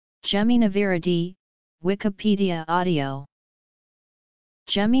Geminiviridae, Wikipedia audio.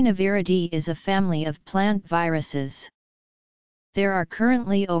 Geminiviridae is a family of plant viruses. There are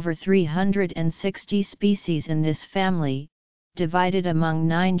currently over 360 species in this family, divided among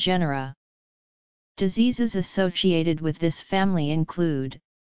 9 genera. Diseases associated with this family include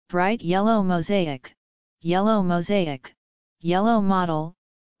bright yellow mosaic, yellow mottle,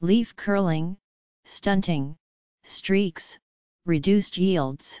 leaf curling, stunting, streaks, reduced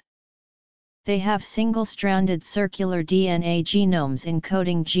yields. They have single-stranded circular DNA genomes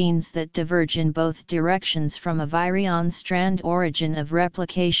encoding genes that diverge in both directions from a virion strand origin of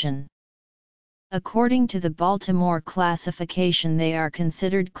replication. According to the Baltimore classification, they are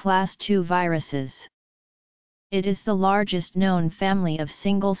considered Class II viruses. It is the largest known family of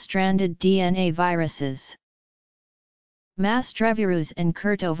single-stranded DNA viruses. Mastrovirus and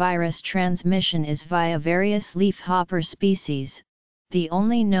curtovirus transmission is via various leafhopper species. The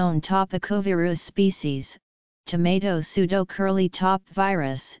only known topicovirus species, tomato pseudo-curly top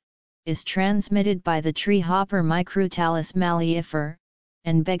virus, is transmitted by the treehopper Microtalus malleifera,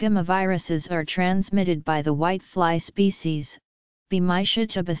 and begamaviruses are transmitted by the whitefly species, Bemytia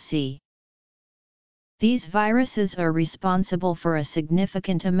tabaci. These viruses are responsible for a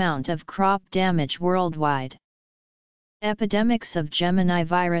significant amount of crop damage worldwide. Epidemics of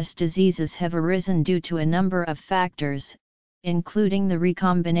Geminivirus diseases have arisen due to a number of factors, including the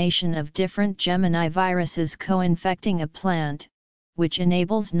recombination of different Gemini viruses co-infecting a plant, which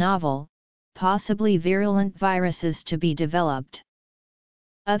enables novel, possibly virulent viruses to be developed.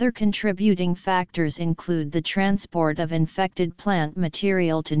 Other contributing factors include the transport of infected plant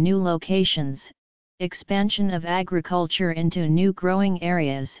material to new locations, expansion of agriculture into new growing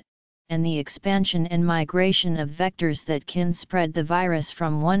areas, and the expansion and migration of vectors that can spread the virus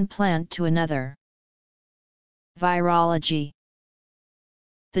from one plant to another. Virology.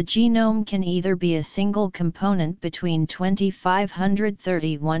 The genome can either be a single component between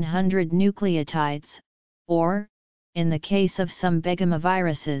 2530–100 nucleotides, or, in the case of some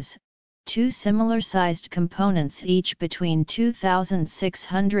begamaviruses, 2 similar-sized components each between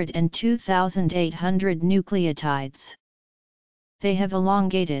 2600 and 2800 nucleotides. They have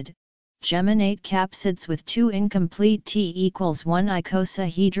elongated, geminate capsids with 2 incomplete T=1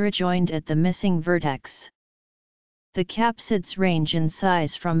 icosahedra joined at the missing vertex. The capsids range in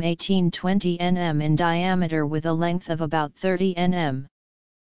size from 18–20 nm in diameter with a length of about 30 nm.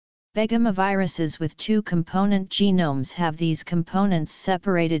 Begamaviruses with 2-component genomes have these components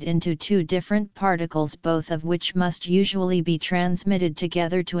separated into 2 different particles, both of which must usually be transmitted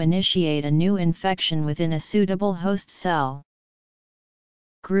together to initiate a new infection within a suitable host cell.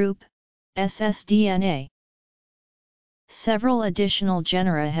 Group: ssDNA. Several additional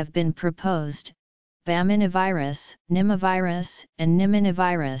genera have been proposed: Baminivirus, Nimivirus, and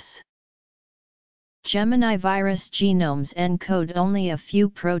Niminivirus. Geminivirus genomes encode only a few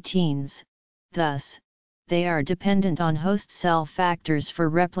proteins, thus, they are dependent on host cell factors for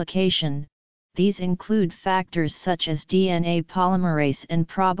replication. These include factors such as DNA polymerase and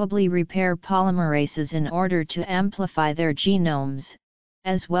probably repair polymerases in order to amplify their genomes,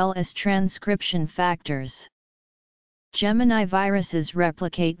 as well as transcription factors. Geminiviruses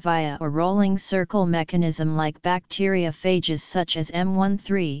replicate via a rolling circle mechanism like bacteriophages such as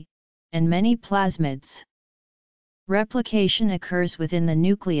M13, and many plasmids. Replication occurs within the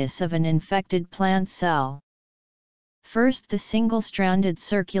nucleus of an infected plant cell. First, the single-stranded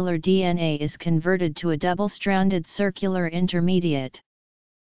circular DNA is converted to a double-stranded circular intermediate.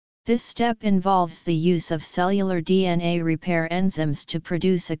 This step involves the use of cellular DNA repair enzymes to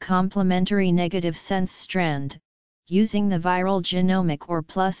produce a complementary negative sense strand, using the viral genomic or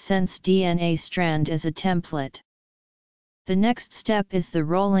plus sense DNA strand as a template. The next step is the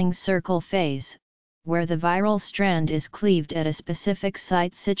rolling circle phase, where the viral strand is cleaved at a specific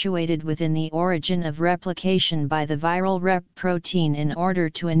site situated within the origin of replication by the viral rep protein in order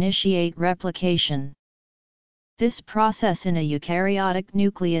to initiate replication. This process in a eukaryotic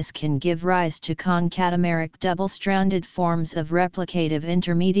nucleus can give rise to concatameric double-stranded forms of replicative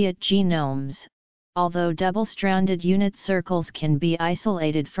intermediate genomes, although double-stranded unit circles can be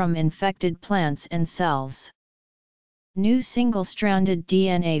isolated from infected plants and cells. New single-stranded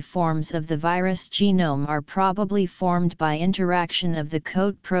DNA forms of the virus genome are probably formed by interaction of the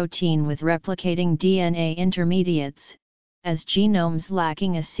coat protein with replicating DNA intermediates, as genomes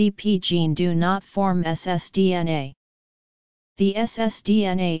lacking a CP gene do not form ssDNA. The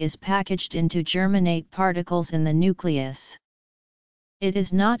ssDNA is packaged into germinate particles in the nucleus. It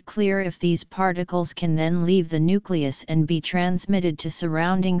is not clear if these particles can then leave the nucleus and be transmitted to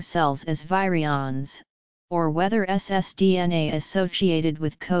surrounding cells as virions, or whether ssDNA associated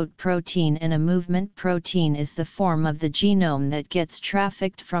with coat protein and a movement protein is the form of the genome that gets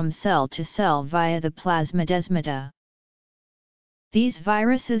trafficked from cell to cell via the plasmodesmata. These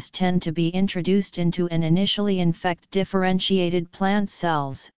viruses tend to be introduced into and initially infect differentiated plant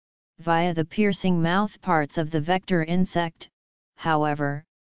cells, via the piercing mouthparts of the vector insect. However,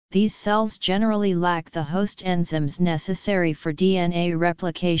 these cells generally lack the host enzymes necessary for DNA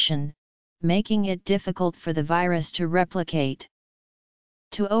replication, making it difficult for the virus to replicate.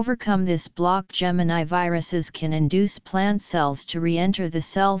 To overcome this block, Geminiviruses can induce plant cells to re-enter the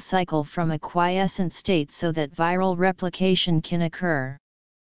cell cycle from a quiescent state so that viral replication can occur.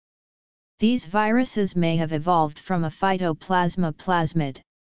 These viruses may have evolved from a phytoplasma plasmid.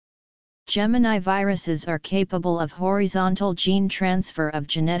 Geminiviruses are capable of horizontal gene transfer of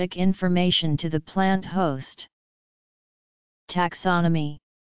genetic information to the plant host. Taxonomy,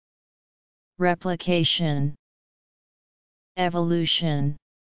 replication, evolution.